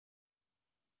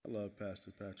I love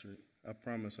Pastor Patrick. I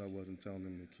promise I wasn't telling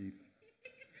him to keep.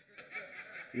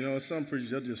 You know, some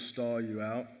preachers, they'll just stall you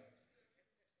out,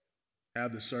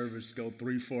 have the service go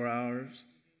 3-4 hours.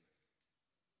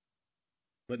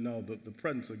 But no, the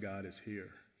presence of God is here.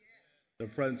 The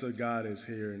presence of God is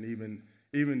here. And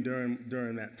even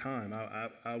during that time,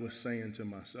 I was saying to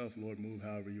myself, Lord, move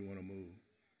however you want to move,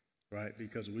 right?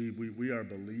 Because we are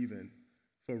believing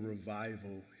for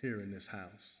revival here in this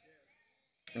house.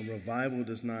 And revival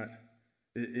does not,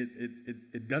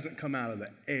 it doesn't come out of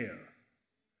the air.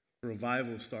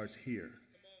 Revival starts here.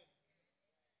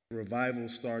 Revival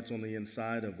starts on the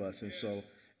inside of us. And so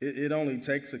it only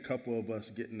takes a couple of us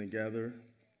getting together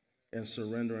and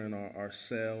surrendering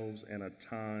ourselves and a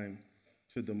time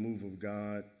to the move of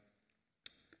God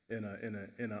in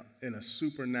a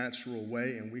supernatural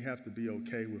way. And we have to be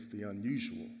okay with the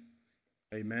unusual.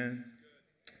 Amen.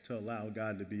 To allow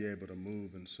God to be able to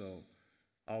move. And so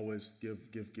always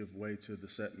give way to the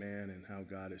set man and how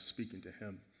God is speaking to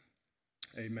him.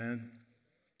 Amen.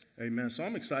 Amen. So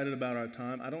I'm excited about our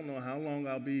time. I don't know how long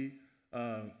I'll be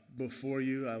before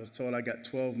you. I was told I got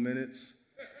 12 minutes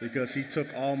because he took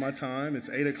all my time. It's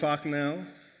 8 o'clock now.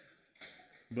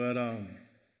 But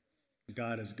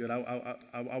God is good.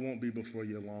 I won't be before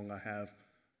you long. I have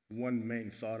one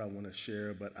main thought I want to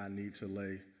share, but I need to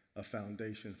lay a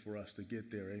foundation for us to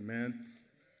get there. Amen.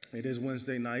 It is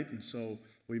Wednesday night, and so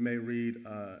we may read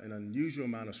an unusual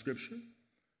amount of scripture,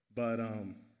 but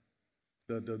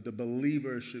the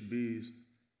believer should be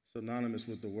synonymous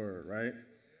with the word, right?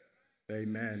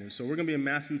 Amen. And so we're going to be in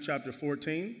Matthew chapter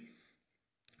 14.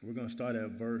 We're going to start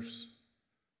at verse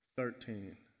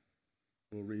 13.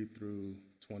 We'll read through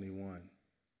 21.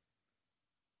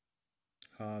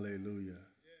 Hallelujah.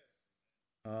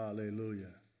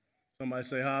 Hallelujah. Somebody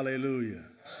say hallelujah.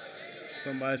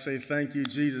 Somebody say thank you,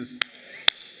 Jesus.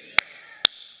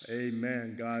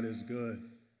 Amen. God is good.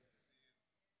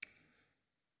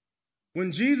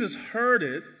 When Jesus heard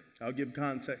it, I'll give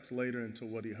context later into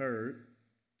what he heard,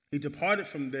 he departed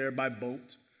from there by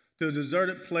boat to a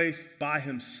deserted place by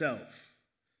himself.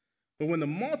 But when the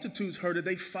multitudes heard it,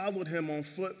 they followed him on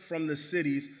foot from the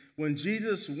cities. When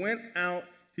Jesus went out,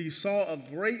 he saw a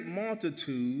great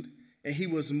multitude, and he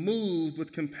was moved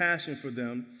with compassion for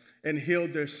them and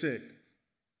healed their sick.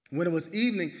 When it was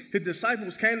evening, his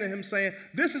disciples came to him saying,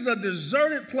 "This is a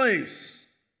deserted place,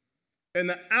 and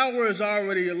the hour is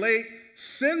already late.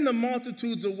 Send the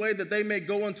multitudes away that they may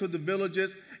go into the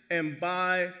villages and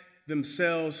buy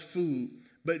themselves food."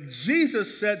 But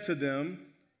Jesus said to them,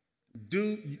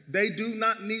 they do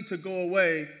not need to go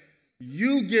away.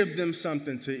 You give them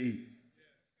something to eat.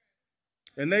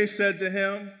 And they said to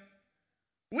him,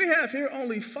 "We have here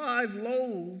only 5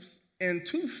 loaves and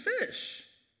 2 fish.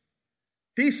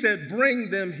 He said, "Bring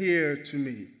them here to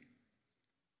me."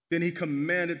 Then he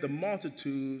commanded the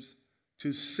multitudes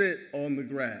to sit on the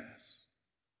grass.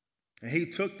 And he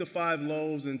took the 5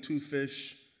 loaves and 2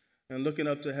 fish, and looking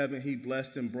up to heaven, he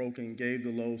blessed and broke and gave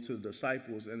the loaves to the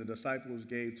disciples, and the disciples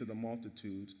gave to the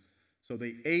multitudes. So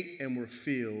they ate and were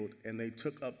filled, and they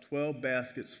took up 12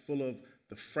 baskets full of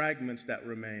the fragments that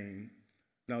remained.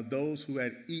 Now those who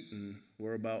had eaten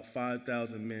were about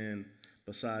 5,000 men,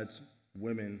 besides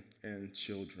women and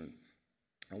children.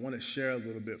 I want to share a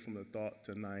little bit from the thought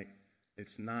tonight.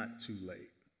 It's not too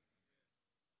late.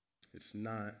 It's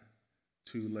not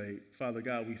too late. Father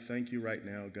God, we thank you right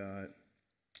now, God,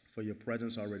 for your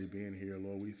presence already being here,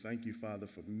 Lord. We thank you, Father,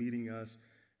 for meeting us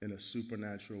in a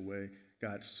supernatural way.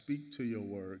 God, speak to your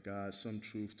word, God, some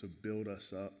truth to build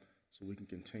us up so we can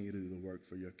continue to do the work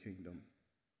for your kingdom.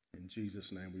 In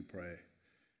Jesus' name we pray.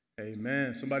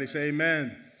 Amen. Somebody say amen.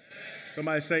 Amen.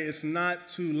 Somebody say it's not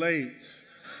too late.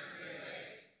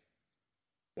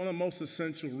 One of the most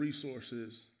essential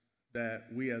resources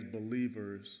that we as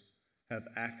believers have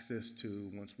access to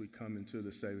once we come into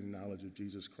the saving knowledge of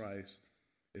Jesus Christ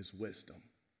is wisdom.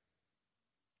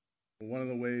 One of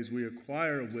the ways we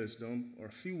acquire wisdom, or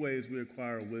a few ways we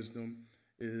acquire wisdom,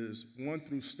 is one,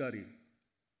 through study.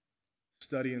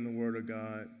 Studying the Word of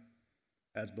God.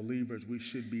 As believers, we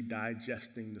should be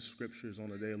digesting the scriptures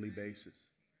on a daily basis.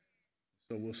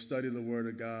 So we'll study the Word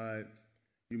of God.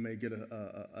 You may get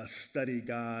a study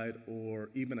guide or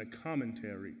even a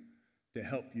commentary to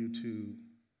help you to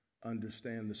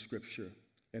understand the scripture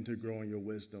and to grow in your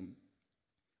wisdom.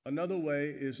 Another way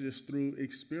is just through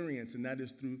experience, and that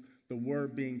is through the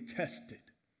word being tested.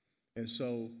 And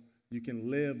so you can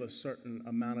live a certain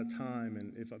amount of time,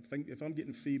 and if I'm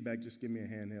getting feedback, just give me a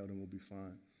handheld and we'll be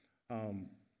fine.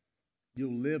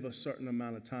 You'll live a certain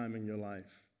amount of time in your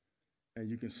life, and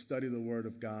you can study the word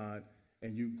of God,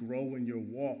 and you grow in your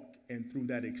walk, and through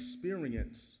that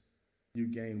experience, you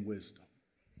gain wisdom.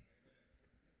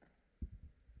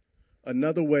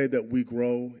 Another way that we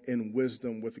grow in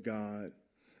wisdom with God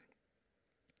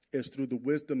is through the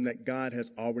wisdom that God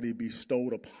has already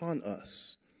bestowed upon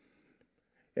us.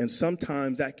 And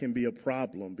sometimes that can be a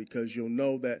problem because you'll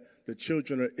know that the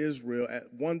children of Israel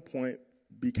at one point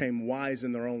became wise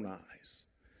in their own eyes.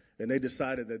 And they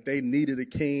decided that they needed a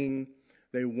king.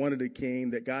 They wanted a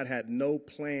king, that God had no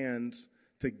plans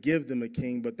to give them a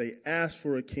king, but they asked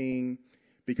for a king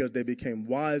because they became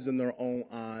wise in their own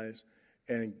eyes,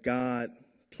 and God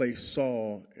placed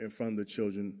Saul in front of the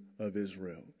children of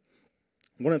Israel.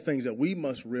 One of the things that we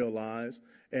must realize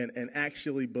and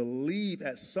actually believe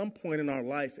at some point in our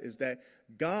life is that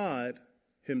God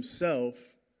himself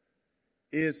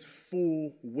is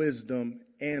full wisdom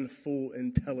and full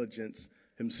intelligence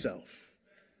himself.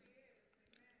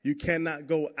 You cannot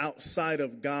go outside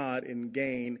of God and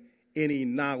gain any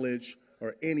knowledge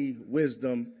or any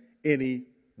wisdom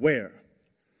anywhere.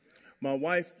 My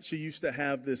wife, she used to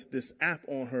have this app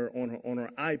on her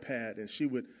iPad, and she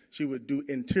would do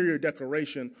interior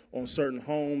decoration on certain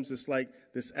homes. It's like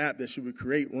this app that she would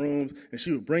create rooms, and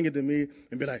she would bring it to me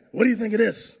and be like, "What do you think of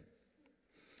this?"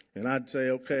 And I'd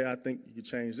say, "Okay, I think you could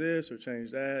change this or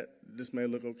change that. This may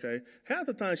look okay." Half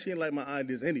the time, she didn't like my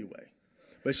ideas anyway,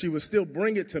 but she would still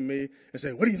bring it to me and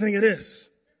say, "What do you think of this?"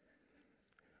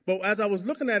 But as I was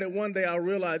looking at it one day, I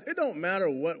realized it don't matter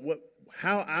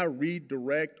how I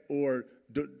redirect or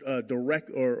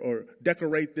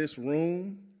decorate this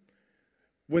room.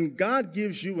 When God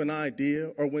gives you an idea,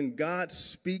 or when God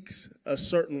speaks a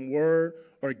certain word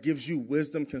or gives you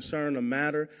wisdom concerning a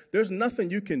matter, there's nothing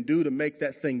you can do to make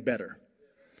that thing better.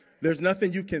 There's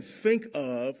nothing you can think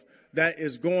of that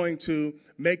is going to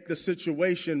make the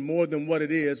situation more than what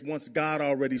it is once God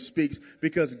already speaks,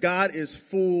 because God is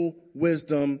full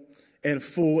wisdom and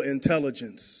full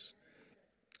intelligence.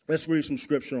 Let's read some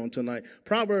scripture on tonight.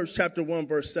 Proverbs chapter 1,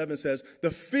 verse 7 says,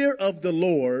 "The fear of the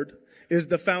Lord is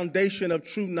the foundation of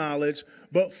true knowledge,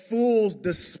 but fools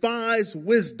despise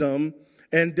wisdom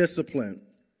and discipline."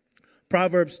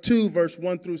 Proverbs 2, verse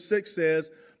 1 through 6 says,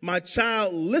 "My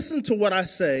child, listen to what I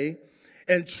say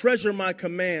and treasure my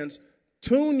commands.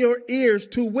 Tune your ears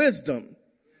to wisdom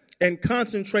and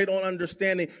concentrate on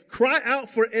understanding. Cry out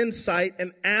for insight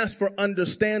and ask for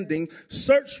understanding.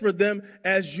 Search for them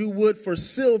as you would for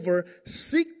silver.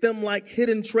 Seek them like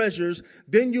hidden treasures.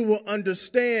 Then you will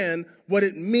understand what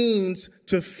it means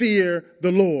to fear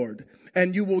the Lord,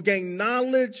 and you will gain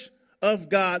knowledge of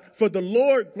God. For the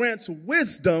Lord grants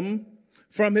wisdom.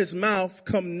 From his mouth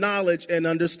come knowledge and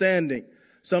understanding."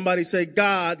 Somebody say,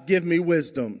 "God, give me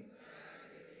wisdom."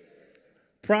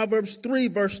 Proverbs 3,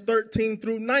 verse 13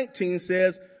 through 19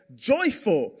 says,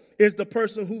 "Joyful is the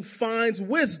person who finds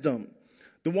wisdom,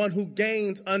 the one who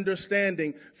gains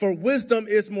understanding. For wisdom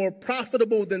is more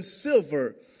profitable than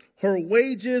silver. Her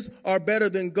wages are better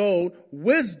than gold.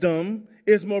 Wisdom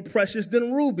is more precious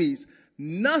than rubies.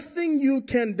 Nothing you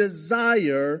can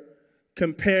desire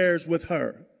compares with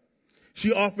her.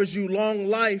 She offers you long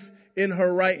life in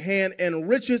her right hand and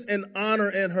riches and honor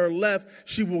in her left.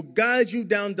 She will guide you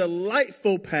down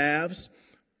delightful paths.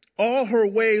 All her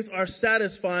ways are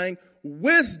satisfying.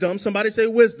 Wisdom," somebody say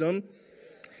wisdom,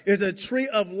 "is a tree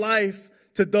of life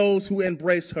to those who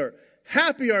embrace her.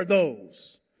 Happy are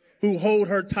those who hold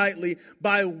her tightly.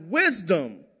 By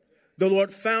wisdom, the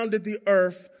Lord founded the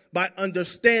earth. By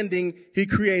understanding, he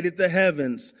created the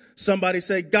heavens." Somebody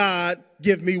say, "God,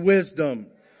 give me wisdom."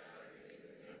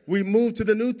 We move to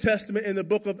the New Testament in the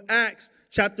book of Acts,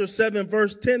 chapter 7,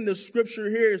 verse 10. The scripture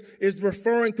here is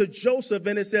referring to Joseph,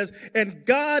 and it says, "And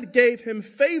God gave him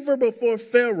favor before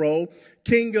Pharaoh,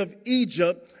 king of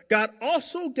Egypt. God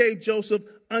also gave Joseph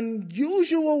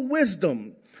unusual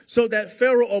wisdom, so that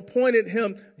Pharaoh appointed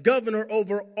him governor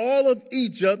over all of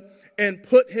Egypt and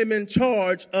put him in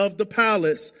charge of the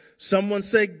palace." Someone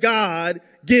say, "God,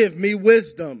 give me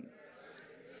wisdom."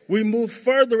 We move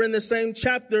further in the same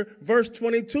chapter, verse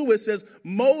 22. It says,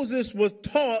 "Moses was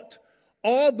taught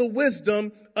all the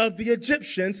wisdom of the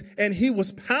Egyptians, and he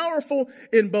was powerful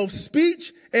in both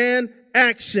speech and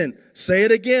action." Say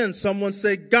it again. Someone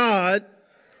say, "God,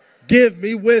 give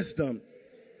me wisdom."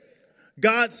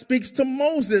 God speaks to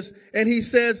Moses, and he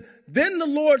says, "Then the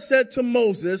Lord said to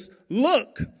Moses,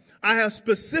 look, I have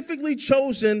specifically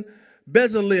chosen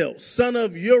Bezalel, son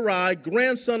of Uri,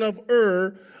 grandson of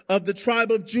Ur, of the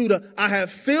tribe of Judah. I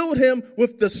have filled him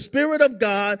with the Spirit of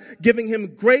God, giving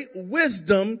him great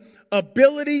wisdom,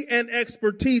 ability, and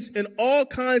expertise in all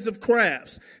kinds of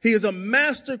crafts. He is a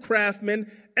master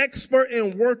craftsman, expert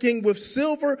in working with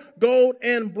silver, gold,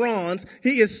 and bronze.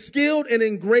 He is skilled in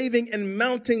engraving and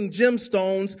mounting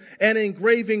gemstones and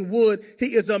engraving wood.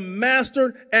 He is a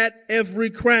master at every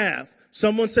craft."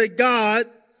 Someone say, "God,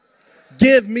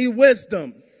 give me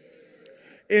wisdom.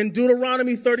 In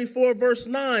Deuteronomy 34, verse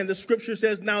 9, the scripture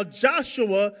says, now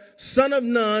Joshua, son of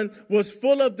Nun, was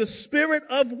full of the spirit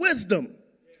of wisdom,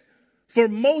 for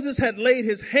Moses had laid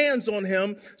his hands on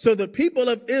him. So the people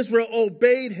of Israel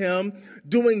obeyed him,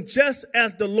 doing just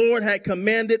as the Lord had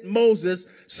commanded Moses.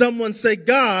 Someone say,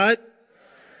 God,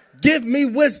 give me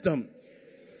wisdom.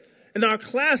 In our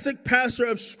classic passage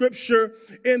of scripture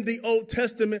in the Old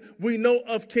Testament, we know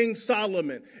of King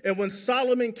Solomon. And when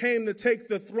Solomon came to take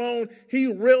the throne, he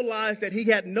realized that he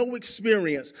had no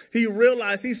experience. He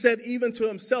realized, he said even to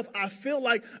himself, I feel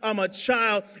like I'm a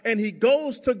child. And he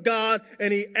goes to God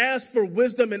and he asks for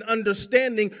wisdom and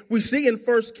understanding. We see in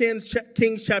 1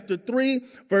 Kings chapter 3,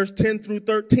 verse 10 through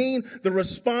 13, the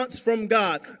response from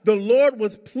God. The Lord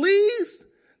was pleased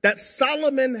that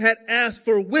Solomon had asked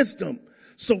for wisdom.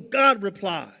 So God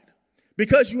replied,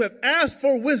 because you have asked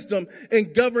for wisdom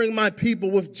in governing my people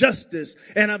with justice,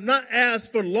 and have not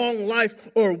asked for long life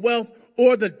or wealth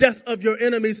or the death of your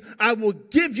enemies, I will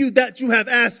give you that you have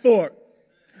asked for.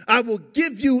 I will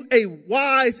give you a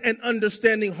wise and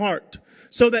understanding heart,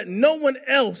 so that no one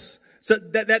else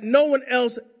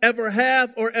ever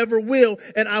have or ever will.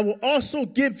 And I will also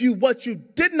give you what you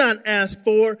did not ask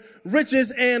for,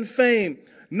 riches and fame.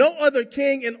 No other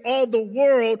king in all the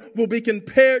world will be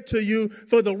compared to you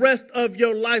for the rest of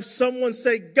your life. Someone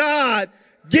say, God,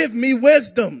 give me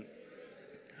wisdom.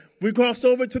 We cross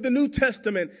over to the New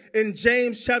Testament in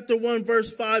James chapter 1,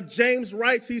 verse 5. James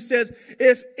writes, he says,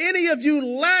 if any of you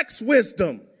lacks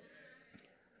wisdom,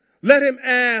 let him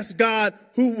ask God,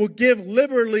 who will give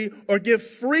liberally or give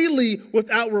freely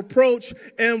without reproach,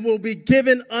 and will be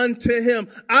given unto him.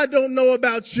 I don't know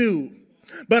about you,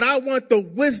 but I want the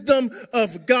wisdom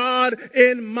of God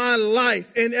in my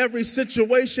life. In every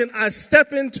situation I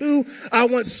step into, I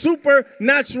want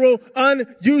supernatural,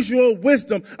 unusual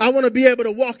wisdom. I want to be able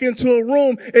to walk into a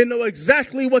room and know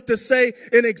exactly what to say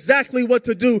and exactly what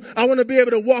to do. I want to be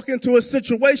able to walk into a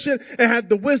situation and have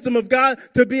the wisdom of God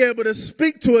to be able to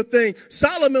speak to a thing.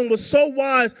 Solomon was so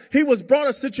wise. He was brought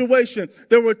a situation.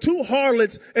 There were two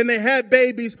harlots and they had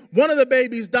babies. One of the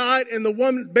babies died, and the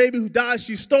one baby who died,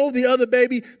 she stole the other baby.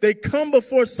 They come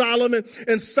before Solomon,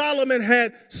 and Solomon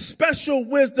had special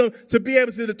wisdom to be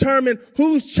able to determine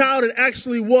whose child it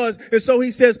actually was. And so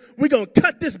he says, we're going to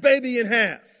cut this baby in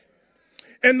half.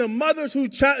 And the mother's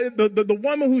the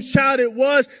woman whose child it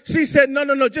was, she said,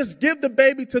 no, just give the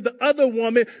baby to the other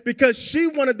woman, because she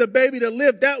wanted the baby to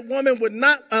live. That woman would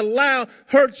not allow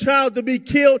her child to be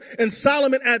killed. And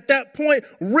Solomon at that point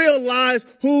realized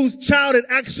whose child it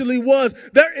actually was.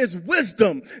 There is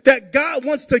wisdom that God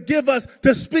wants to give us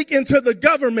to speak into the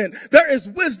government. There is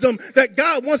wisdom that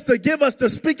God wants to give us to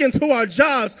speak into our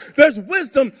jobs. There's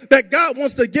wisdom that God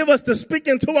wants to give us to speak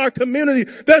into our community.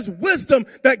 There's wisdom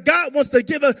that God wants to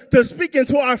give us to speak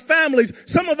into our families.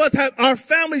 Some of us our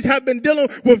families have been dealing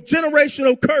with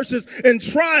generational curses and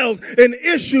trials and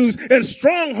issues and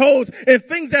strongholds and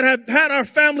things that have had our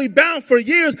family bound for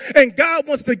years. And God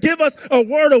wants to give us a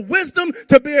word of wisdom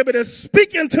to be able to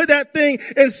speak into that thing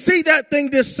and see that thing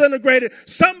disintegrated.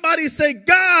 Somebody say,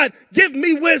 God, give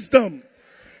me wisdom.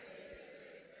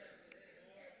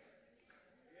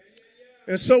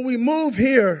 And so we move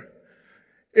here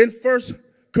in 1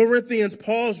 Corinthians,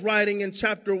 Paul's writing in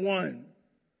chapter 1.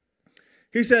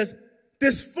 He says,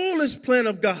 this foolish plan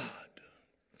of God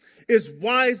is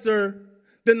wiser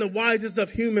than the wisest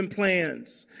of human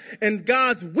plans, and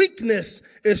God's weakness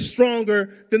is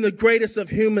stronger than the greatest of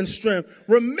human strength.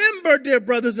 Remember, dear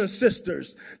brothers and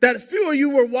sisters, that few of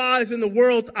you were wise in the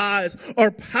world's eyes,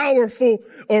 or powerful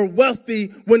or wealthy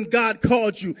when God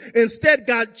called you. Instead,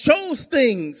 God chose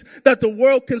things that the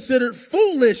world considered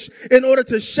foolish in order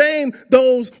to shame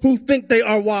those who think they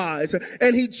are wise.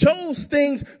 And he chose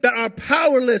things that are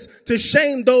powerless to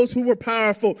shame those who were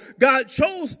powerful. God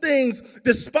chose things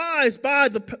despised by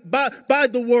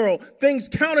the world, things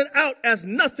counted out as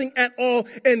nothing at all,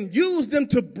 and used them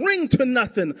to bring to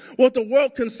nothing what the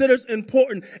world considers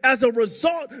important. As a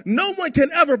result, no one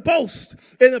can ever boast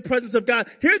in the presence of God.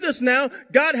 Hear this now.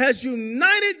 God has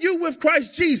united you with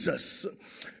Christ Jesus.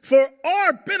 For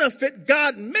our benefit,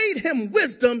 God made him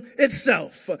wisdom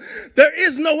itself. There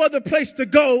is no other place to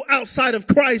go outside of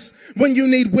Christ when you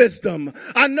need wisdom.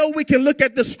 I know we can look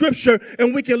at the scripture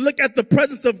and we can look at the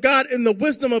presence of God and the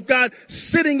wisdom of God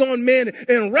sitting on men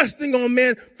and resting on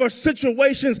men for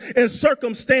situations and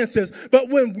circumstances. But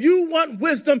when you want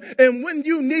wisdom and when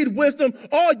you need wisdom,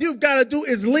 all you've got to do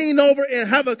is lean over and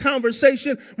have a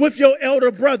conversation with your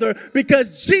elder brother,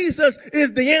 because Jesus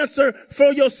is the answer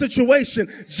for your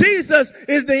situation. Jesus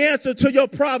is the answer to your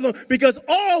problem because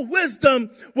all wisdom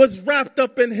was wrapped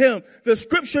up in him. The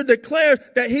scripture declares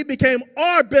that he became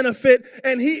our benefit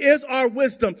and he is our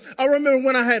wisdom. I remember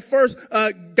when I had first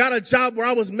got a job where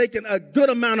I was making a good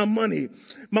amount of money.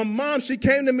 My mom, she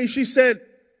came to me, she said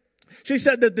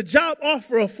that the job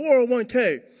offer a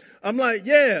 401k. I'm like,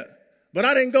 yeah, but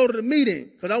I didn't go to the meeting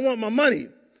because I want my money.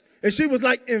 And she was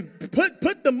like,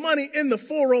 put the money in the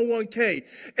 401k.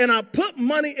 And I put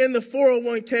money in the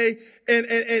 401k.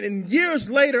 And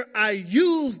years later, I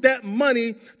used that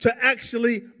money to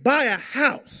actually buy a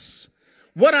house.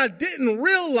 What I didn't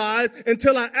realize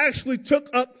until I actually took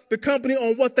up the company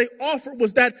on what they offered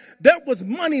was that there was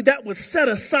money that was set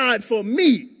aside for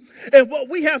me. And what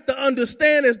we have to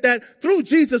understand is that through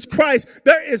Jesus Christ,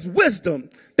 there is wisdom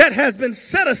that has been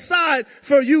set aside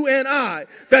for you and I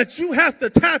that you have to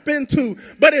tap into,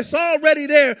 but it's already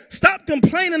there. Stop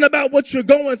complaining about what you're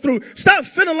going through. Stop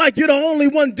feeling like you're the only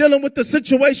one dealing with the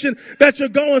situation that you're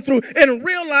going through and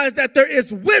realize that there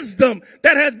is wisdom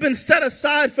that has been set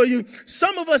aside for you.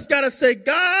 Some of us got to say,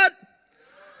 God,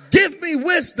 give me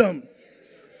wisdom.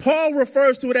 Paul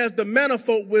refers to it as the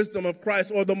manifold wisdom of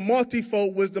Christ or the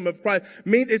multifold wisdom of Christ.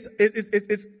 Means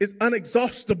it's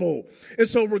unexhaustible. And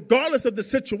so regardless of the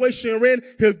situation you're in,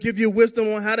 he'll give you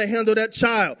wisdom on how to handle that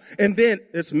child. And then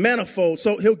it's manifold.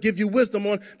 So he'll give you wisdom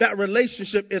on that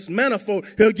relationship. It's manifold.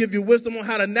 He'll give you wisdom on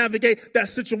how to navigate that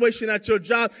situation at your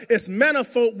job. It's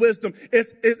manifold wisdom.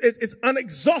 It's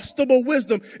unexhaustible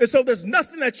wisdom. And so there's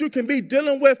nothing that you can be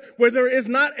dealing with where there is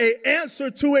not an answer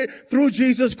to it through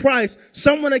Jesus Christ.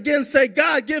 Someone again say,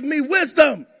 God, give me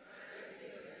wisdom.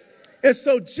 And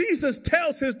so Jesus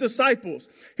tells his disciples,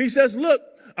 he says, look,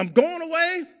 I'm going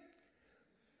away.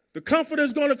 The Comforter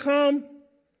is going to come.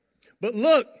 But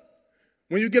look,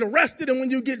 when you get arrested and when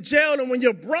you get jailed and when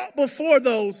you're brought before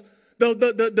those,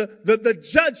 the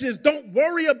judges, don't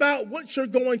worry about what you're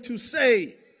going to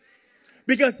say.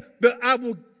 Because I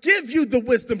will give you the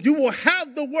wisdom. You will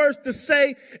have the words to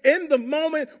say in the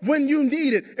moment when you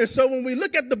need it. And so when we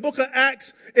look at the book of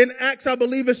Acts, in Acts, I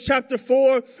believe it's chapter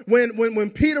 4, when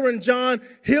Peter and John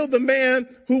healed the man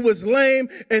who was lame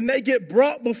and they get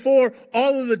brought before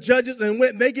all of the judges and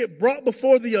when they get brought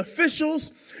before the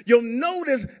officials, you'll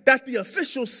notice that the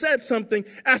officials said something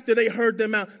after they heard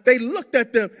them out. They looked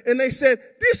at them and they said,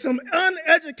 these some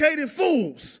uneducated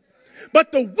fools.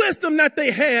 But the wisdom that they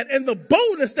had and the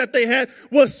boldness that they had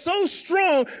was so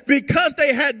strong because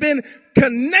they had been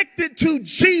connected to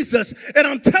Jesus. And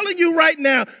I'm telling you right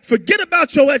now, forget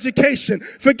about your education.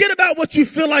 Forget about what you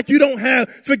feel like you don't have.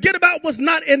 Forget about what's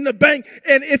not in the bank.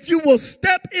 And if you will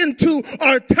step into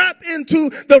or tap into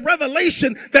the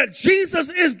revelation that Jesus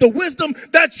is the wisdom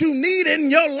that you need in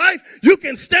your life, you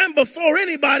can stand before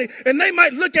anybody and they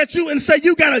might look at you and say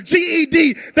you got a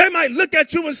GED. They might look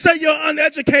at you and say you're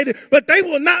uneducated, but they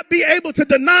will not be able to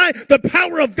deny the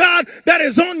power of God that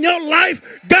is on your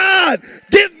life. God,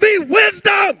 give me wisdom.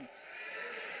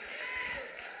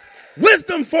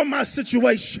 Wisdom for my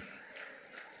situation.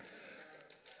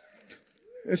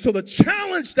 And so the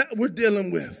challenge that we're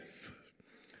dealing with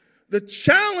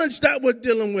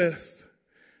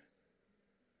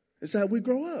is that we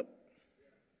grow up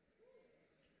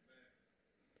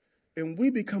and we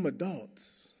become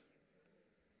adults.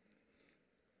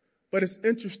 But it's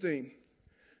interesting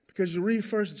because you read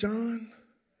 1 John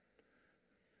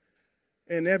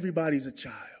and everybody's a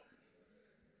child.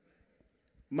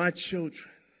 My children,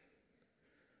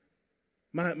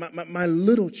 my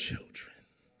little children.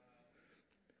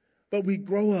 But we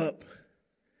grow up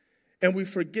and we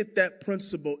forget that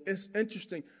principle. It's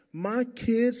interesting. My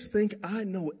kids think I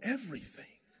know everything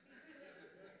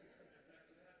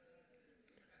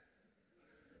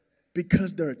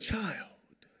because they're a child.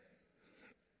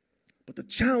 But the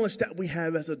challenge that we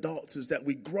have as adults is that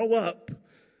we grow up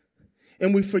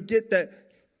and we forget that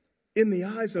in the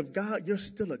eyes of God, you're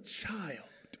still a child.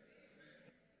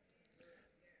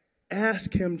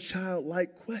 Ask him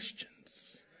childlike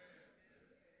questions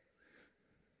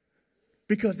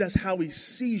because that's how he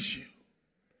sees you.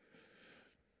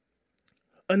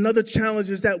 Another challenge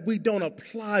is that we don't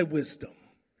apply wisdom.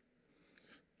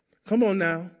 Come on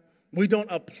now. We don't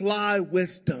apply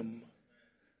wisdom.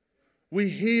 We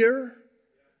hear,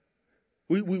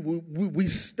 we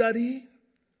study,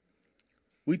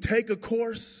 we take a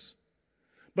course,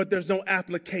 but there's no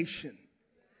application.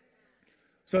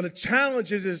 So the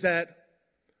challenge is that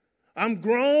I'm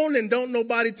grown and don't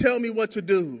nobody tell me what to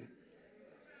do.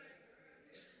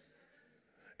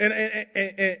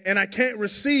 And I can't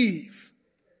receive.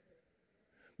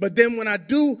 But then when I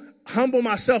do humble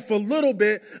myself a little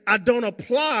bit, I don't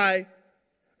apply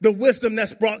the wisdom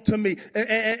that's brought to me.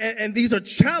 And these are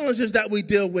challenges that we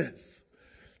deal with.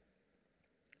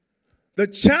 The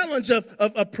challenge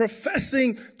of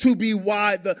professing to be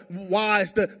wise,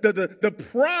 the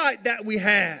pride that we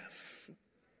have,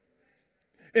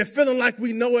 and feeling like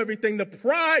we know everything, the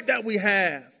pride that we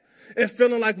have, and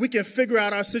feeling like we can figure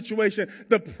out our situation,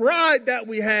 the pride that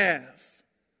we have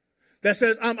that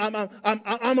says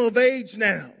I'm of age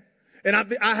now, and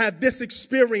I have this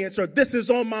experience, or this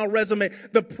is on my resume.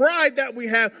 The pride that we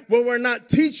have where we're not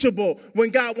teachable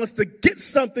when God wants to get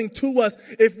something to us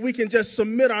if we can just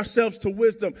submit ourselves to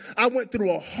wisdom. I went through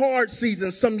a hard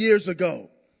season some years ago.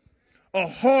 A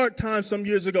hard time some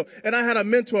years ago. And I had a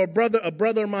mentor, a brother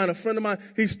of mine, a friend of mine.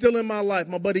 He's still in my life.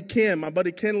 My buddy Ken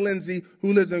Lindsay,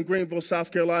 who lives in Greenville,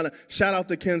 South Carolina. Shout out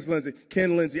to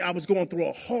Ken Lindsay. I was going through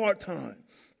a hard time.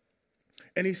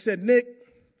 And he said, Nick,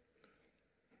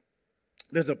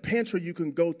 there's a pantry you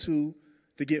can go to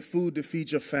get food to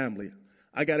feed your family.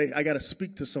 I gotta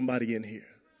speak to somebody in here.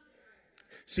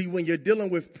 See, when you're dealing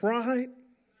with pride,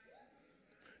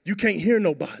 you can't hear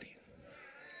nobody.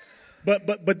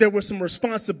 But there were some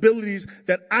responsibilities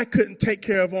that I couldn't take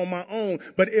care of on my own.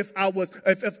 But if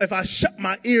I shut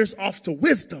my ears off to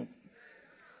wisdom,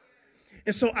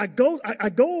 and so I go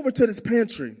over to this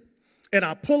pantry, and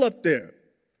I pull up there,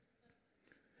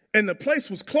 and the place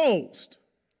was closed.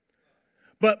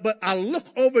 But I look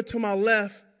over to my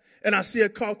left, and I see a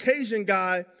Caucasian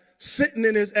guy sitting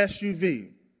in his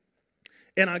SUV.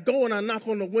 And I go and I knock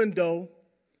on the window.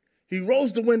 He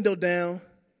rolls the window down,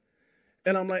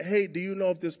 and I'm like, hey, do you know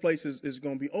if this place is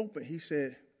going to be open? He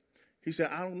said,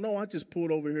 I don't know. I just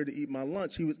pulled over here to eat my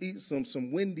lunch. He was eating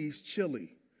some Wendy's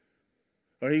chili.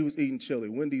 Or he was eating chili.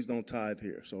 Wendy's don't tithe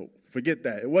here, so forget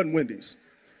that. It wasn't Wendy's.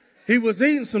 He was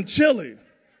eating some chili.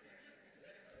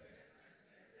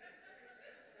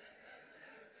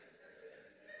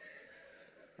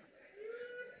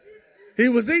 He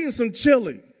was eating some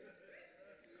chili.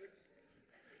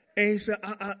 And he said,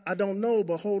 I don't know,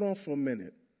 but hold on for a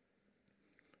minute.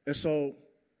 And so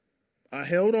I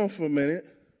held on for a minute,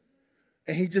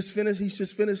 and he just finished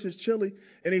his chili.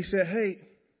 And he said, hey,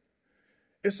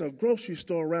 it's a grocery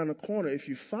store around the corner. If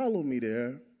you follow me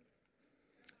there,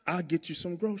 I'll get you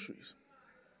some groceries.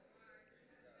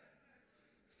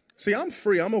 See, I'm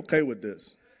free. I'm okay with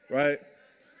this, right?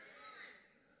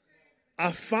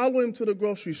 I follow him to the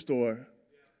grocery store,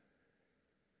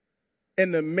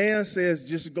 and the man says,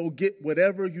 just go get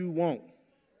whatever you want.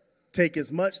 Take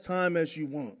as much time as you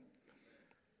want.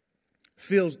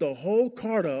 Fills the whole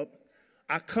cart up.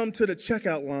 I come to the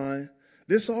checkout line.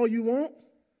 This all you want?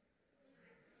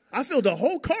 I filled the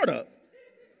whole cart up.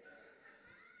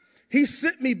 He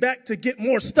sent me back to get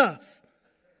more stuff.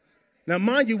 Now,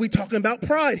 mind you, we talking about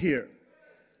pride here.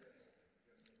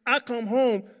 I come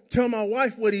home, tell my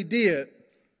wife what he did.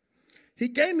 He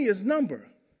gave me his number.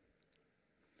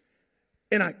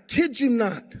 And I kid you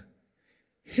not,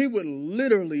 he would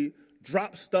literally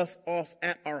drop stuff off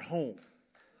at our home.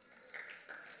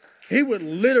 He would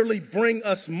literally bring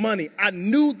us money. I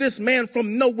knew this man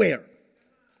from nowhere.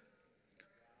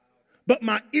 But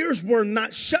my ears were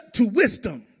not shut to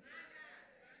wisdom.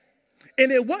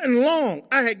 And it wasn't long.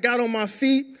 I had got on my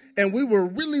feet, and we were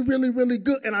really, really, really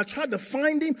good. And I tried to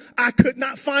find him. I could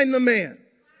not find the man.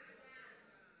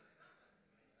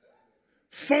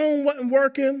 Phone wasn't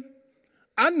working.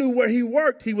 I knew where he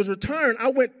worked. He was retiring. I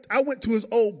went to his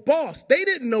old boss. They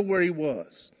didn't know where he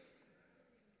was.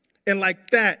 And like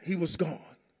that, he was gone.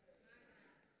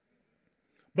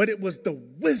 But it was the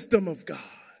wisdom of God.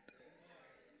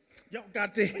 Y'all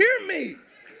got to hear me.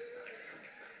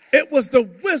 It was the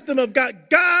wisdom of God.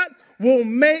 God will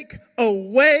make a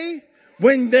way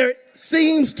when there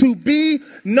seems to be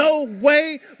no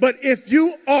way. But if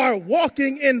you are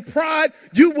walking in pride,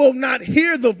 you will not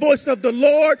hear the voice of the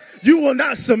Lord. You will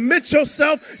not submit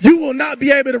yourself. You will not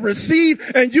be able to receive,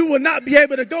 and you will not be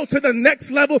able to go to the next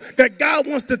level that God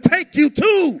wants to take you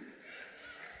to.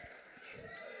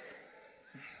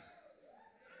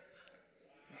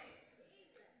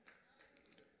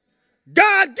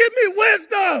 God, give me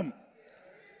wisdom.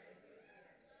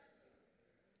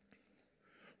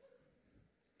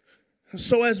 And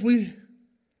so as we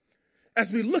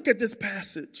look at this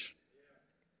passage,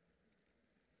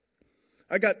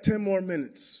 I got 10 more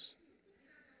minutes.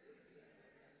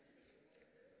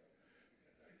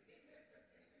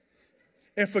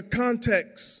 And for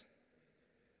context,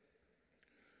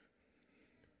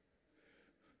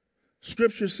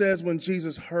 Scripture says when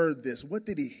Jesus heard this, what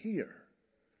did he hear?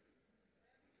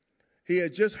 He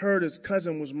had just heard his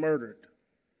cousin was murdered.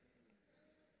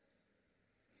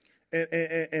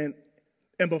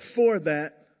 And before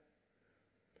that,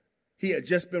 he had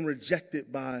just been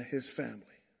rejected by his family.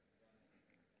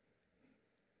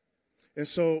 And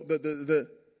so the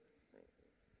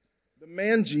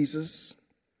man Jesus,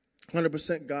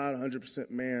 100% God, 100%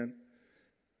 man,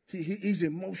 he's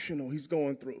emotional. He's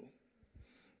going through.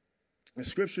 And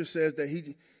Scripture says that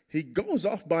he goes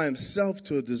off by himself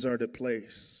to a deserted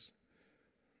place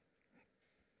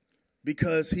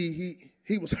because he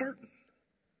was hurting.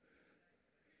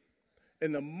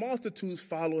 And the multitudes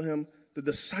follow him. The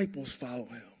disciples follow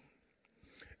him.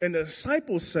 And the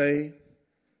disciples say,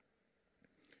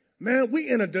 man, we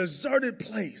in a deserted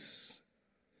place.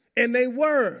 And they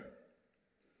were.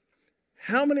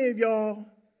 How many of y'all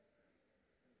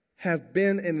have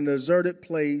been in a deserted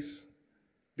place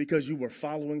because you were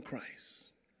following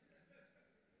Christ?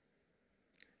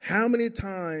 How many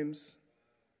times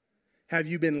have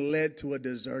you been led to a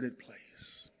deserted place?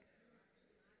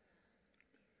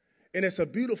 And it's a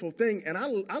beautiful thing, and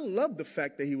I love the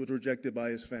fact that he was rejected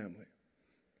by his family.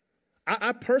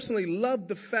 I personally love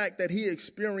the fact that he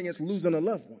experienced losing a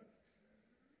loved one.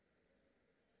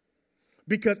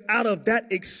 Because out of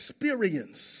that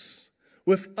experience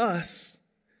with us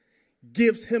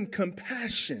gives him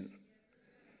compassion.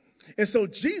 And so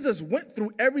Jesus went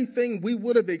through everything we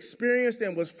would have experienced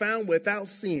and was found without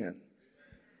sin.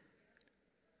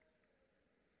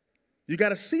 You got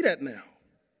to see that now.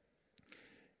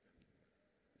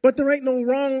 But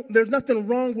there's nothing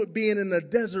wrong with being in the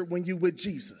desert when you're with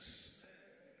Jesus.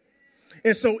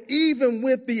 And so even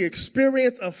with the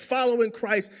experience of following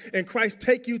Christ and Christ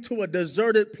take you to a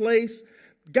deserted place,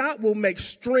 God will make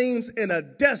streams in a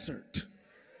desert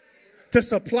to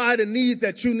supply the needs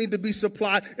that you need to be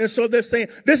supplied. And so they're saying,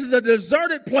 this is a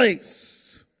deserted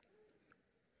place.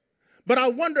 But I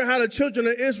wonder how the children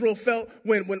of Israel felt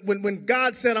when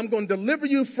God said, I'm going to deliver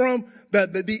you from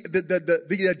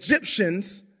the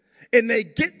Egyptians, and they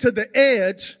get to the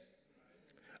edge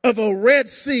of a Red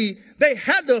Sea. They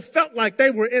had to have felt like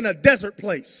they were in a desert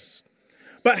place.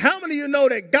 But how many of you know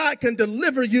that God can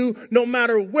deliver you no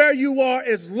matter where you are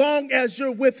as long as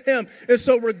you're with him? And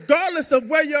so regardless of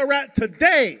where you're at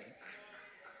today,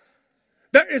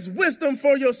 there is wisdom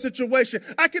for your situation.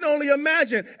 I can only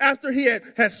imagine after he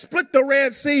had split the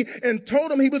Red Sea and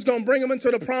told him he was going to bring him into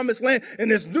the promised land,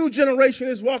 and this new generation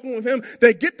is walking with him.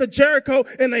 They get to Jericho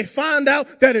and they find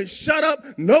out that it's shut up.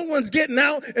 No one's getting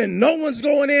out and no one's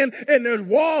going in, and there's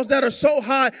walls that are so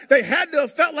high. They had to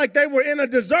have felt like they were in a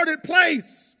deserted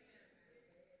place.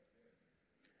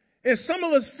 And some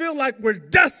of us feel like we're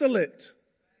desolate.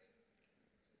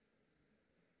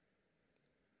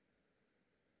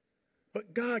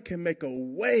 But God can make a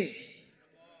way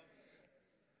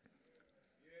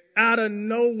out of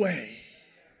no way.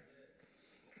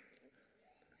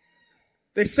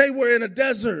 They say we're in a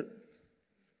desert.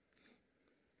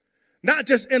 Not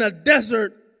just in a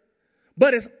desert,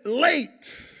 but it's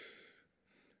late.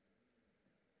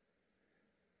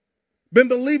 Been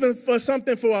believing for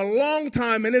something for a long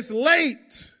time, and it's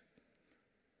late.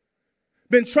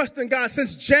 Been trusting God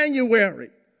since January.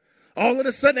 All of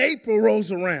a sudden, April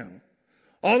rolls around.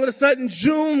 All of a sudden,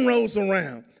 June rolls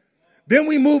around. Then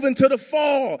we move into the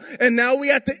fall, and now we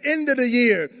at the end of the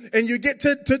year, and you get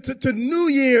to New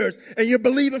Year's, and you're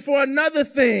believing for another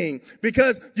thing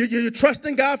because you're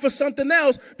trusting God for something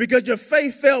else because your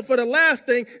faith failed for the last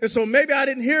thing, and so maybe I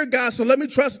didn't hear God, so let me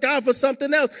trust God for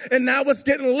something else, and now it's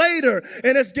getting later,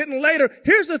 and it's getting later.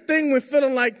 Here's the thing when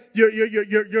feeling like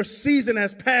your season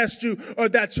has passed you or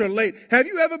that you're late. Have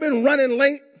you ever been running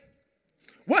late?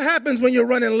 What happens when you're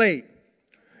running late?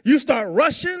 You start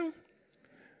rushing.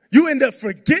 You end up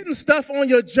forgetting stuff on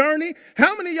your journey.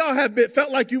 How many of y'all have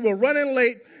felt like you were running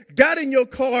late, got in your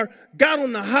car, got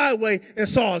on the highway, and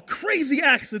saw a crazy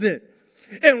accident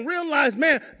and realized,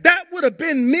 man, that would have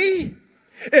been me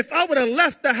if I would have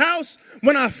left the house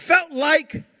when I felt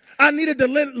like I needed to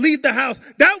leave the house.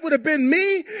 That would have been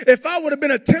me if I would have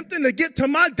been attempting to get to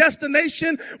my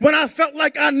destination when I felt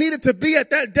like I needed to be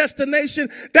at that destination.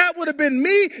 That would have been me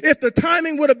if the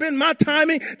timing would have been my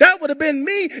timing. That would have been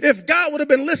me if God would have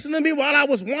been listening to me while I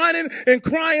was whining and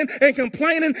crying and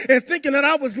complaining and thinking that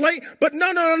I was late. But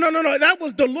no. That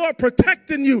was the Lord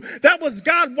protecting you. That was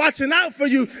God watching out for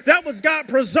you. That was God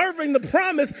preserving the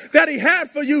promise that he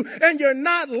had for you. And you're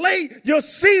not late. Your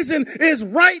season is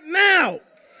right now.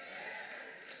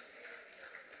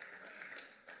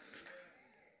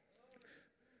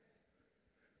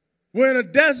 We're in a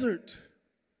desert.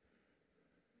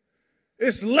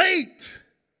 It's late.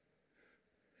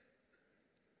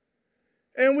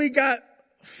 And we got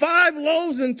 5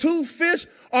 loaves and 2 fish.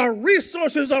 Our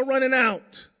resources are running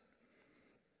out.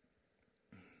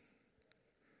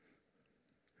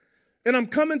 And I'm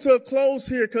coming to a close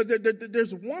here because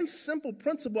there's one simple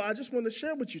principle I just want to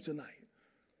share with you tonight.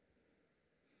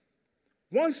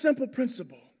 One simple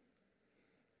principle.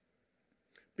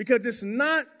 Because it's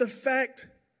not the fact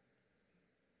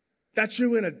that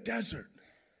you're in a desert.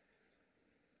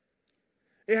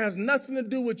 It has nothing to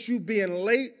do with you being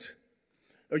late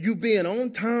or you being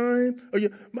on time.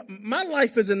 My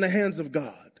life is in the hands of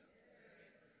God.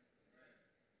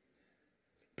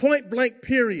 Point blank,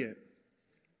 period.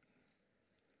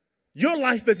 Your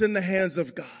life is in the hands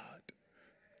of God.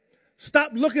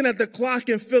 Stop looking at the clock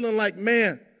and feeling like,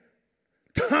 man,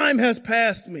 time has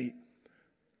passed me.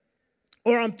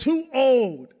 Or I'm too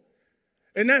old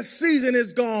and that season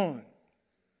is gone.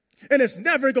 And it's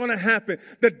never going to happen.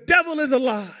 The devil is a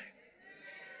lie.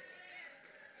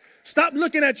 Stop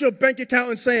looking at your bank account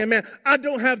and saying, man, I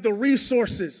don't have the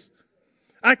resources.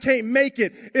 I can't make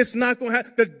it. It's not going to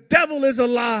happen. The devil is a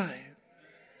lie.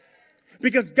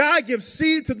 Because God gives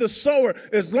seed to the sower.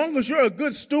 As long as you're a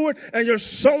good steward and you're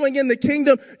sowing in the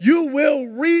kingdom, you will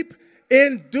reap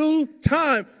in due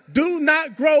time. Do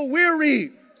not grow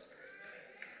weary.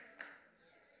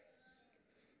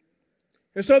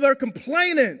 And so they're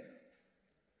complaining.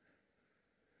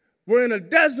 We're in a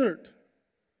desert.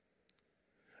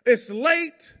 It's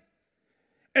late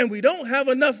and we don't have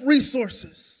enough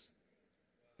resources.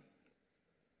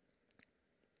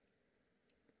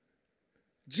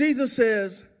 Jesus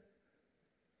says,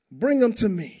 bring them to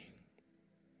me.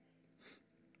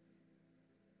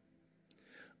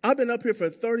 I've been up here for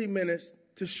 30 minutes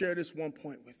to share this one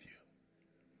point with you.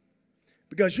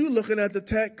 Because you're looking at the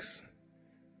text.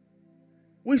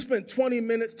 We spent 20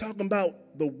 minutes talking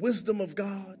about the wisdom of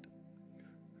God.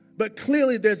 But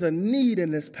clearly there's a need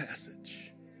in this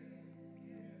passage.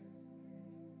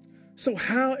 So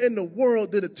how in the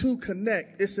world did the two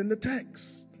connect? It's in the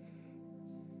text.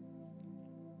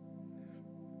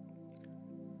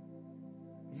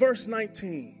 Verse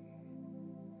 19.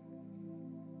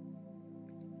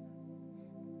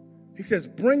 He says,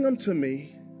 bring them to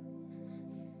me.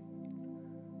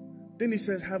 Then he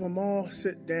says, have them all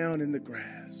sit down in the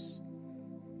grass.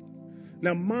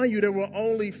 Now, mind you, there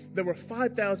were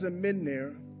 5,000 men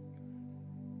there.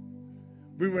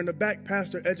 We were in the back,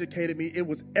 pastor educated me. It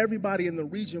was everybody in the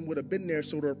region would have been there,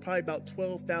 so there were probably about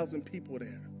 12,000 people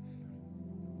there.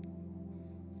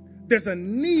 There's a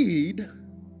need,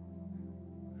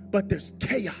 but there's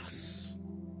chaos.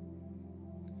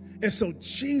 And so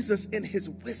Jesus, in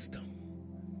his wisdom,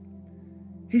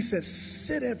 he says,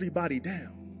 sit everybody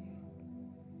down.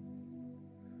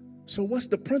 So what's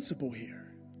the principle here?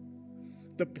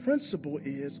 The principle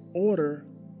is order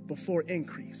before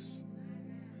increase.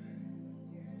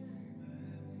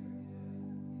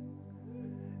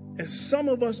 And some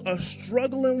of us are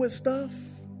struggling with stuff.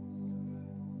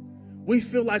 We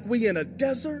feel like we in a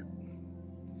desert.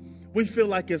 We feel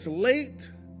like it's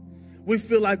late. We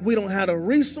feel like we don't have the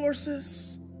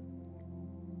resources.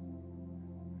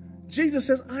 Jesus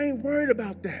says, I ain't worried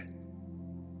about that.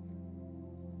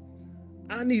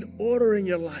 I need order in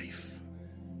your life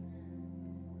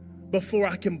before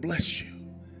I can bless you.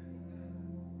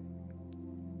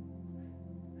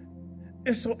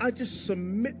 And so I just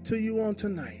submit to you on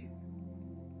tonight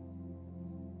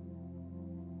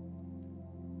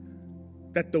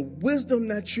that the wisdom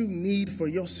that you need for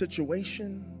your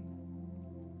situation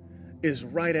is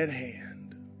right at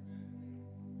hand.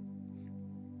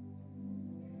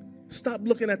 Stop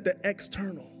looking at the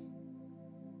external,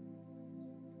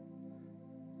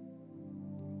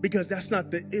 because that's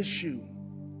not the issue.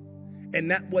 And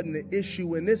that wasn't the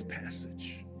issue in this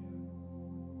passage.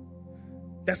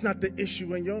 That's not the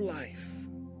issue in your life.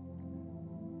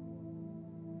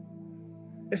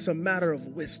 It's a matter of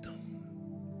wisdom.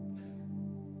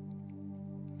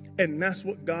 And that's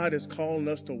what God is calling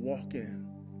us to walk in.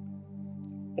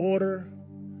 Order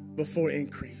before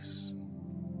increase.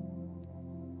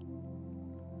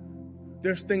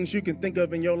 There's things you can think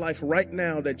of in your life right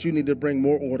now that you need to bring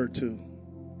more order to.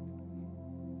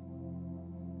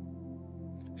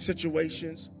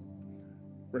 Situations,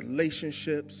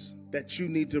 relationships that you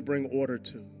need to bring order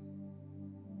to.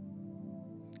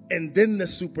 And then the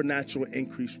supernatural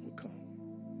increase will come.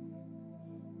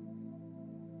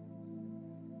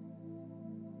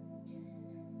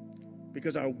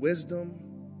 Because our wisdom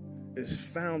is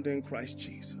found in Christ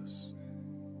Jesus.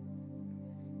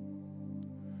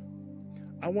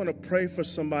 I want to pray for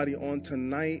somebody on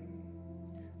tonight.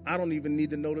 I don't even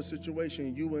need to know the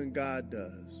situation. You and God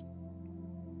does.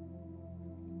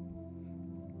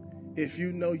 If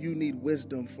you know you need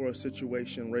wisdom for a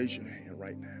situation, raise your hand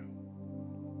right now.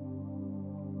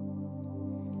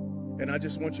 And I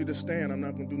just want you to stand. I'm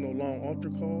not going to do no long altar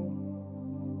call.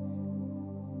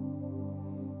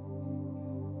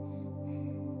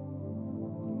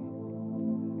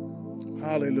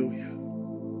 Hallelujah.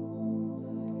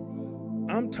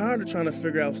 I'm tired of trying to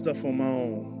figure out stuff on my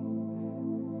own.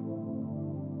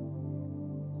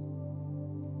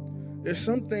 There's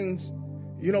some things,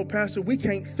 Pastor, we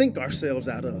can't think ourselves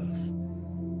out of.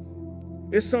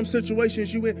 There's some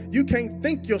situations you can't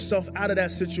think yourself out of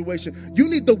that situation. You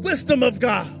need the wisdom of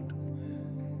God.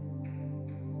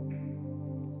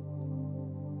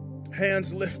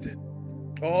 Hands lifted.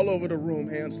 All over the room,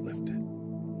 hands lifted.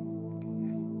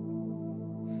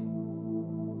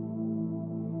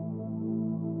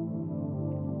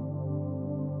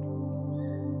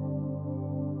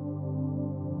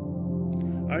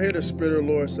 I hear the Spirit of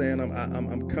the Lord saying,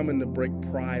 I'm coming to break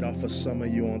pride off of some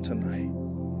of you on tonight.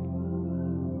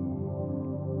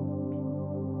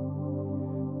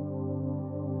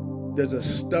 There's a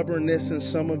stubbornness in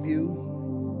some of you.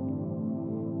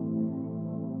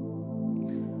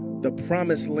 The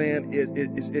promised land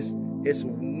is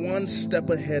one step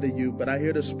ahead of you, but I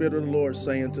hear the Spirit of the Lord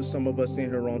saying to some of us in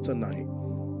here on tonight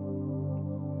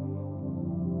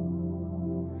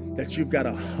that you've got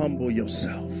to humble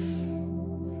yourself.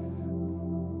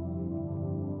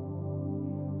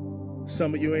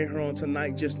 Some of you in here on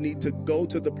tonight just need to go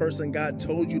to the person God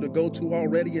told you to go to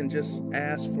already and just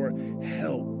ask for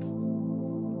help.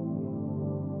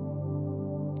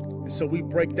 And so we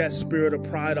break that spirit of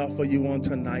pride off of you on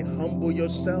tonight. Humble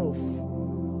yourself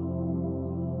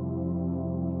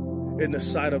in the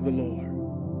sight of the Lord.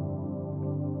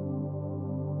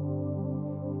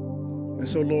 And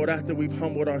so, Lord, after we've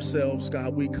humbled ourselves,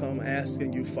 God, we come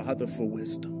asking you, Father, for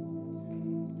wisdom.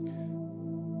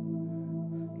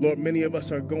 Lord, many of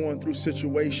us are going through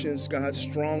situations, God,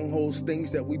 strongholds,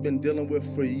 things that we've been dealing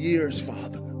with for years,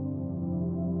 Father.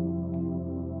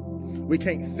 We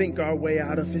can't think our way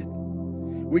out of it.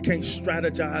 We can't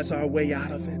strategize our way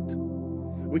out of it.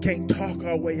 We can't talk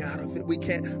our way out of it. We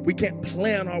can't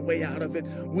plan our way out of it.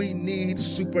 We need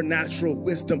supernatural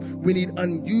wisdom. We need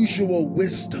unusual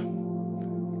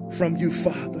wisdom from you,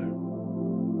 Father.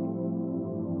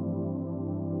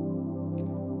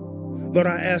 Lord,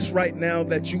 I ask right now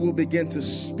that you will begin to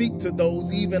speak to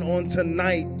those even on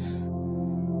tonight.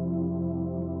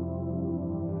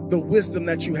 The wisdom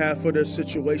that you have for their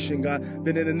situation, God.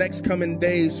 That in the next coming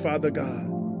days, Father God,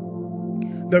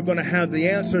 they're going to have the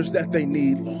answers that they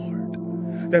need, Lord.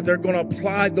 That they're going to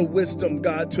apply the wisdom,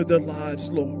 God, to their lives,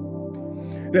 Lord.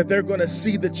 That they're going to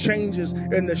see the changes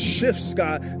and the shifts,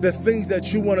 God, the things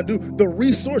that you want to do, the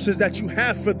resources that you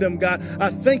have for them, God. I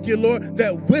thank you, Lord,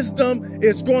 that wisdom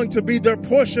is going to be their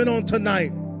portion on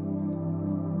tonight.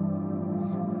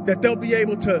 That they'll be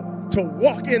able to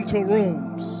walk into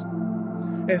rooms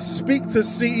and speak to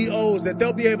CEOs, that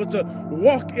they'll be able to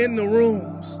walk in the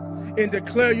rooms and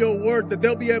declare your word, that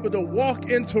they'll be able to walk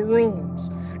into rooms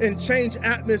and change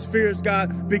atmospheres,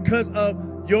 God, because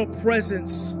of your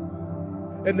presence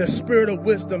and the spirit of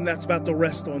wisdom that's about to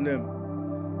rest on them.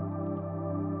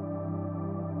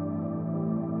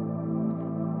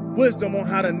 Wisdom on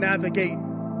how to navigate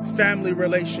family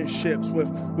relationships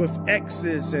with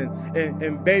exes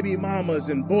and baby mamas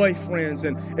and boyfriends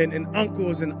and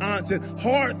uncles and aunts and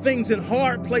hard things in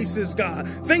hard places, God.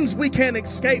 Things we can't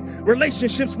escape,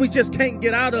 relationships we just can't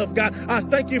get out of, God. I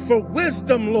thank you for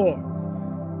wisdom, Lord.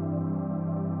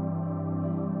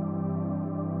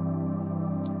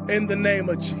 In the name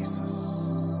of Jesus.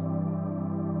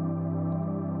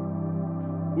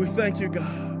 We thank you,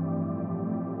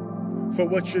 God, for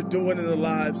what you're doing in the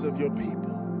lives of your people.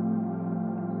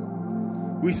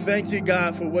 We thank you,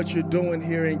 God, for what you're doing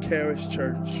here in Charis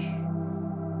Church.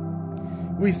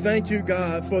 We thank you,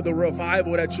 God, for the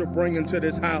revival that you're bringing to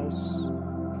this house.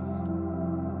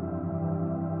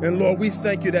 And Lord, we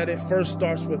thank you that it first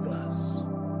starts with us.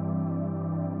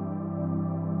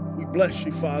 We bless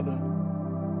you, Father.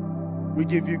 We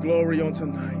give you glory on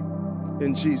tonight.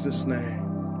 In Jesus'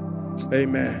 name,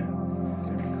 amen.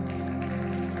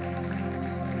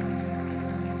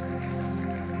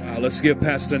 Wow, let's give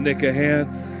Pastor Nick a hand.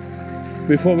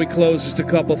 Before we close, just a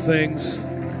couple things.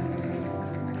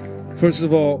 First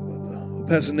of all,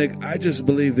 Pastor Nick, I just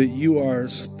believe that you are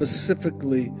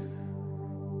specifically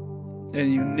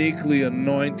and uniquely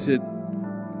anointed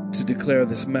to declare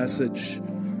this message.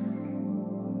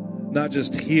 Not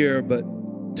just here, but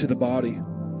to the body.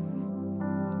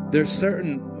 There's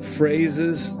certain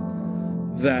phrases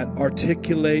that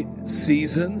articulate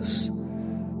seasons,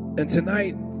 and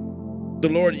tonight the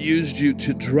Lord used you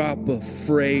to drop a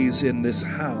phrase in this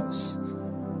house.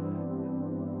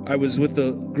 I was with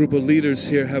a group of leaders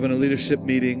here having a leadership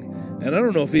meeting, and I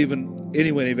don't know if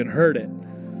anyone even heard it,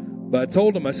 but I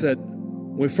told them, I said,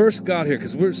 when we first got here,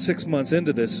 because we're 6 months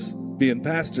into this being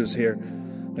pastors here,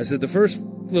 I said the first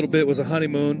little bit was a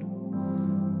honeymoon.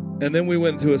 And then we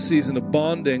went into a season of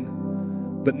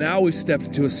bonding, but now we stepped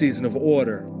into a season of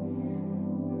order.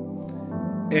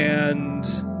 And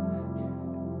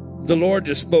the Lord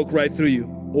just spoke right through you.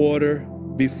 Order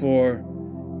before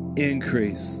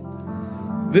increase.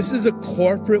 This is a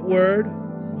corporate word,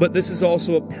 but this is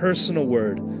also a personal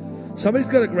word. Somebody's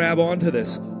got to grab onto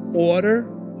this. Order.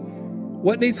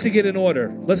 What needs to get in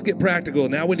order? Let's get practical.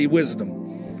 Now we need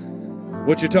wisdom.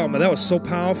 What you're talking about, that was so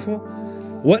powerful.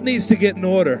 What needs to get in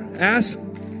order? Ask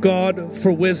God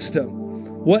for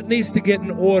wisdom. What needs to get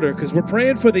in order? Because we're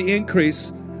praying for the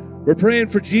increase. We're praying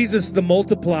for Jesus, the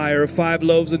multiplier of 5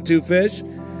 loaves and 2 fish.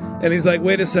 And he's like,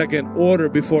 wait a second, order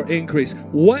before increase.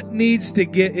 What needs to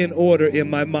get in order in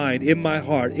my mind, in my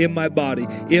heart, in my body,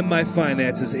 in my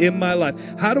finances, in my life?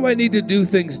 How do I need to do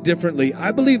things differently?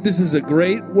 I believe this is a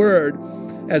great word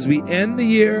as we end the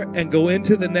year and go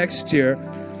into the next year.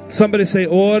 Somebody say,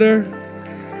 order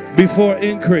before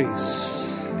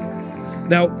increase.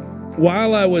 Now,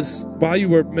 while you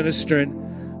were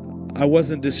ministering, I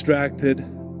wasn't distracted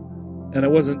and I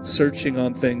wasn't searching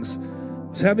on things.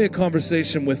 I was having a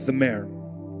conversation with the mayor.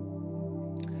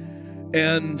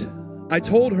 And I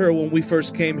told her when we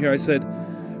first came here, I said,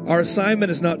 our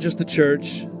assignment is not just the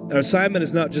church. Our assignment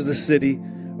is not just the city.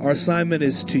 Our assignment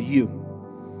is to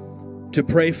you, to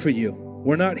pray for you.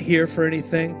 We're not here for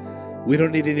anything. We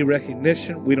don't need any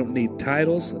recognition. We don't need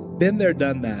titles. Been there,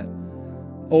 done that.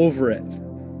 Over it.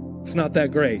 It's not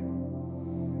that great.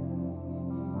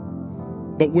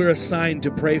 But we're assigned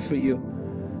to pray for you.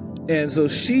 And so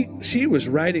she was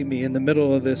writing me in the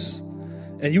middle of this.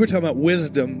 And you were talking about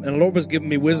wisdom. And the Lord was giving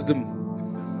me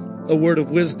wisdom, a word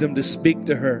of wisdom to speak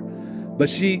to her. But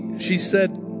she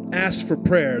said, ask for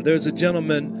prayer. There's a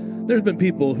gentleman, there's been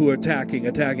people who are attacking.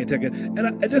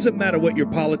 And it doesn't matter what your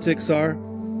politics are.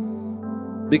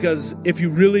 Because if you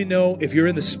really know, if you're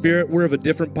in the spirit, we're of a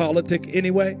different politic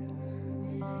anyway.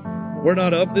 We're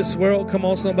not of this world. Come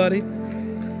on, somebody.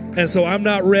 And so I'm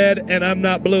not red and I'm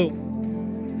not blue.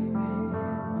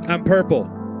 I'm purple.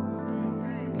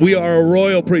 We are a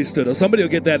royal priesthood. Somebody will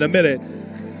get that in a minute.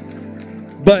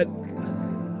 But,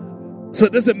 so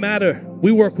it doesn't matter.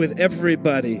 We work with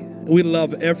everybody. We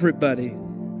love everybody.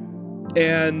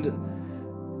 And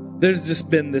there's just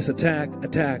been this attack.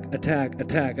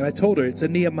 And I told her it's a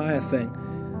Nehemiah thing.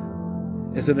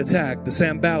 It's an attack. The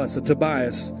Sanballats, the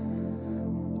Tobias,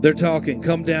 they're talking.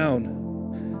 Come down.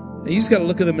 And you just got to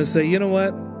look at them and say, you know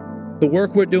what? The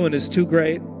work we're doing is too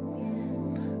great.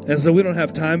 And so we don't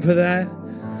have time for that.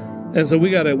 And so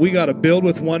we gotta build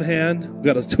with one hand. We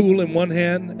got a tool in one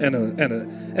hand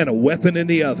and a weapon in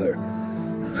the other.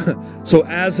 So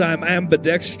as I'm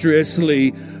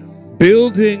ambidextrously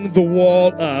building the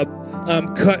wall up,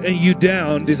 I'm cutting you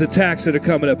down, these attacks that are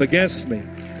coming up against me.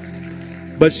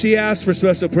 But she asked for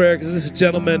special prayer because this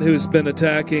gentleman who's been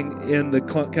attacking in the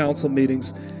council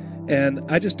meetings. And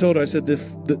I just told her, I said,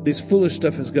 this foolish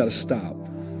stuff has got to stop.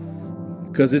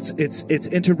 Because it's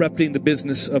interrupting the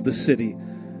business of the city.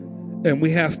 And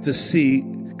we have to see,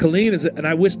 Colleen is, and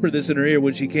I whispered this in her ear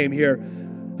when she came here.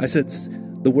 I said,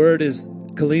 the word is,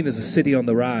 Colleen is a city on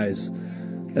the rise.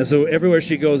 And so everywhere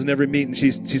she goes in every meeting,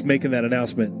 she's making that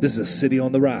announcement. This is a city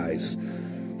on the rise.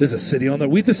 This is a city on the,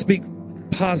 we have to speak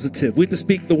positive. We have to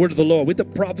speak the word of the Lord. We have to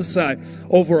prophesy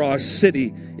over our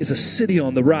city. It's a city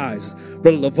on the rise.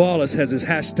 Brother Lavalas has his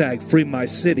hashtag, Free My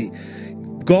City.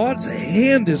 God's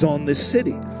hand is on this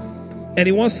city. And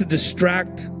he wants to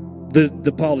distract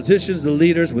the politicians, the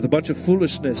leaders with a bunch of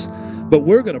foolishness. But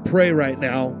we're going to pray right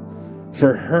now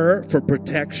for her, for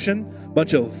protection.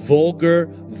 Bunch of vulgar,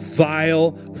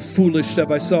 vile, foolish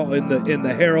stuff. I saw in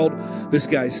the Herald, this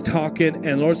guy's talking, and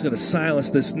the Lord's going to silence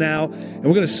this now. And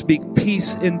we're going to speak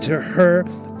peace into her,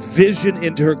 vision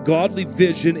into her, godly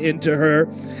vision into her,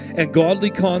 and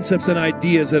godly concepts and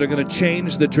ideas that are going to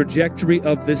change the trajectory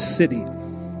of this city.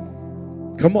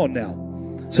 Come on now.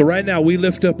 So right now, we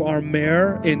lift up our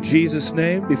mayor in Jesus'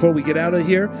 name. Before we get out of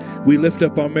here, we lift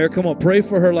up our mayor. Come on, pray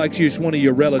for her like she's one of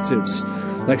your relatives,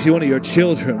 like she's one of your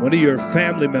children, one of your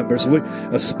family members,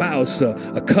 a spouse,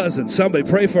 a cousin. Somebody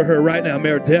pray for her right now.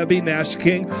 Mayor Debbie Nash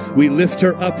King, we lift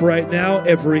her up right now.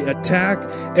 Every attack,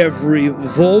 every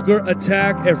vulgar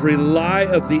attack, every lie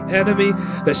of the enemy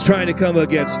that's trying to come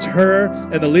against her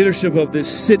and the leadership of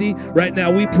this city. Right now,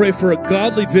 we pray for a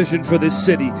godly vision for this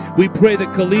city. We pray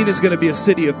that Colleen is going to be a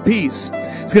city of peace.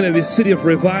 It's going to be a city of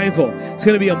revival. It's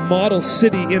going to be a model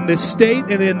city in this state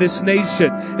and in this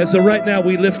nation. And so right now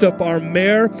we lift up our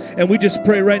mayor and we just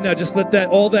pray right now, just let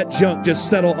all that junk just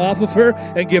settle off of her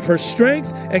and give her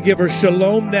strength and give her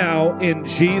shalom now. In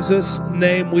Jesus'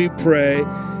 name we pray.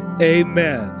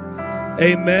 Amen.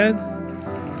 Amen.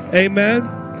 Amen.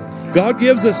 God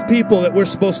gives us people that we're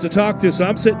supposed to talk to. So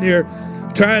I'm sitting here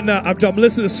trying not, I'm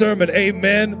listening to the sermon,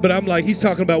 amen, but I'm like, he's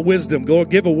talking about wisdom. Go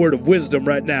give a word of wisdom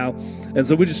right now. And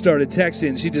so we just started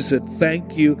texting. She just said,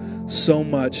 thank you so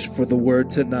much for the word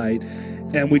tonight.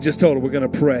 And we just told her we're going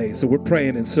to pray. So we're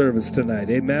praying in service tonight.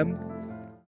 Amen.